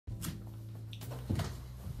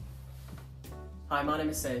Hi, my name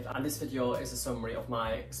is Saif and this video is a summary of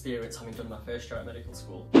my experience having done my first year at medical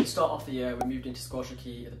school. To start off the year, we moved into Scotia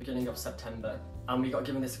Quay at the beginning of September and we got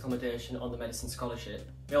given this accommodation on the medicine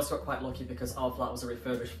scholarship. We also got quite lucky because our flat was a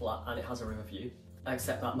refurbished flat and it has a river view,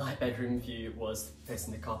 except that my bedroom view was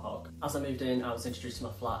facing the car park. As I moved in, I was introduced to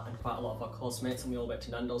my flat and quite a lot of our course mates, and we all went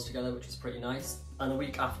to Nando's together, which was pretty nice. And the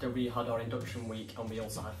week after, we had our induction week and we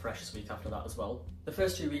also had Freshers week after that as well. The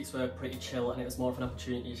first 2 weeks were pretty chill and it was more of an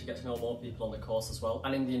opportunity to get to know more people on the course as well.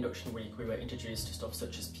 And in the induction week, we were introduced to stuff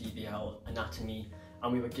such as PBL, anatomy,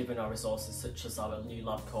 and we were given our resources such as our new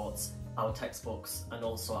lab courts, our textbooks, and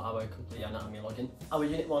also our complete anatomy login. Our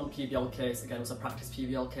Unit 1 PBL case again was a practice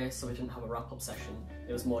PBL case, so we didn't have a wrap-up session.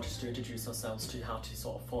 It was more just to introduce ourselves to how to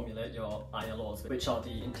sort of formulate your ILOs, which are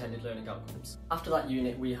the intended learning outcomes. After that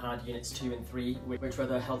unit, we had Units 2 and 3, which were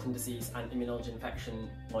the health and disease and immunology infection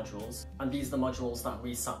modules. And these are the modules that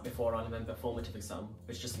we sat before our November formative exam,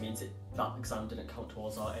 which just means that exam didn't count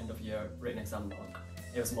towards our end of year written exam mark.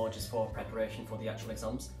 It was more just for preparation for the actual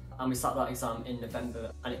exams. And we sat that exam in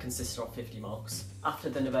November and it consisted of 50 marks. After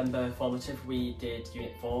the November formative, we did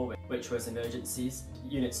Unit 4, which was emergencies.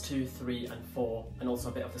 Units 2, 3 and 4, and also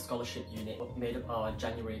a bit of the scholarship unit made up our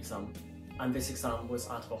January exam. And this exam was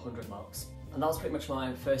out of 100 marks. And that was pretty much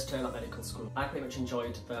my first term at medical school. I pretty much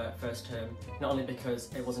enjoyed the first term, not only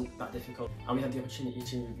because it wasn't that difficult, and we had the opportunity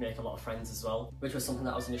to make a lot of friends as well, which was something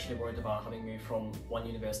that I was initially worried about, having moved from one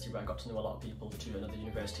university where I got to know a lot of people to another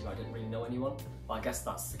university where I didn't really know anyone. But I guess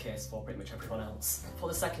that's the case for pretty much everyone else. For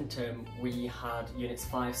the second term, we had Units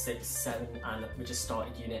 5, 6, 7, and we just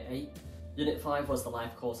started Unit 8. Unit 5 was the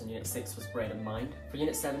life course and Unit 6 was brain and mind. For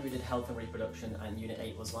Unit 7 we did health and reproduction and Unit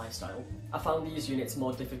 8 was lifestyle. I found these units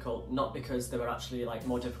more difficult, not because they were actually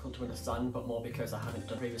more difficult to understand, but more because I hadn't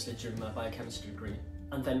done previously during my biochemistry degree.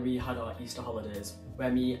 And then we had our Easter holidays,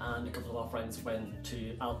 where me and a couple of our friends went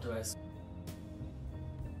to outdoors.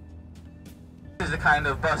 This is the kind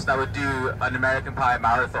of bus that would do an American Pie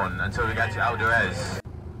marathon until we get to outdoors.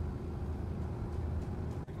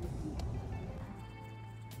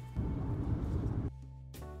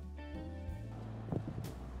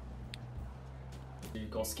 To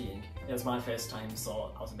go skiing. It was my first time,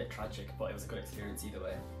 so I was a bit tragic, but it was a good experience either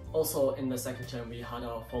way. Also in the second term we had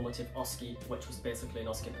our formative OSCE, which was basically an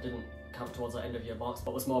OSCE that didn't count towards our end of year marks,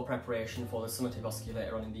 but was more preparation for the summative OSCE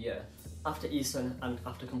later on in the year. After Easter and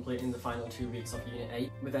after completing the final 2 weeks of Unit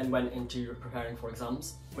 8, we then went into preparing for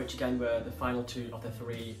exams, which again were the final 2 of the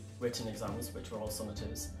 3 written exams, which were all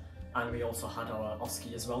summatives. And we also had our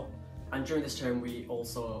OSCE as well. And during this term we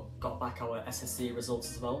also got back our SSC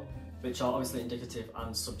results as well, which are obviously indicative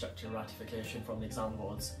and subject to ratification from the exam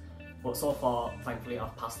boards. But so far, thankfully,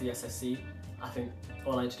 I've passed the SSC. I think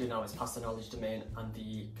all I need to do now is pass the knowledge domain and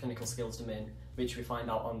the clinical skills domain, which we find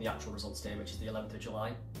out on the actual results day, which is the 11th of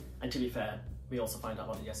July. And to be fair, we also find out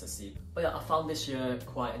about the SSC. But yeah, I found this year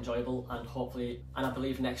quite enjoyable, and hopefully, and I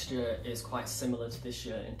believe next year is quite similar to this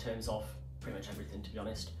year in terms of pretty much everything, to be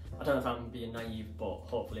honest. I don't know if I'm being naive, but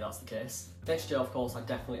hopefully that's the case. Next year, of course, I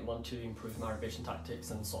definitely want to improve my revision tactics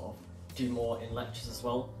and sort of do more in lectures as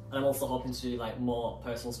well. And I'm also hoping to do more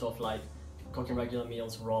personal stuff like cooking regular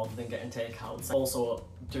meals rather than getting takeouts. Also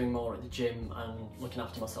doing more at the gym and looking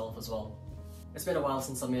after myself as well. It's been a while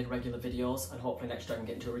since I've made regular videos, and hopefully next year I can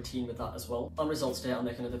get into a routine with that as well. On results day I'll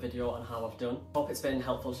make another video on how I've done. Hope it's been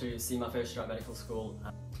helpful to see my first year at medical school,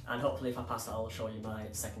 and hopefully if I pass it I'll show you my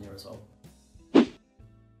second year as well.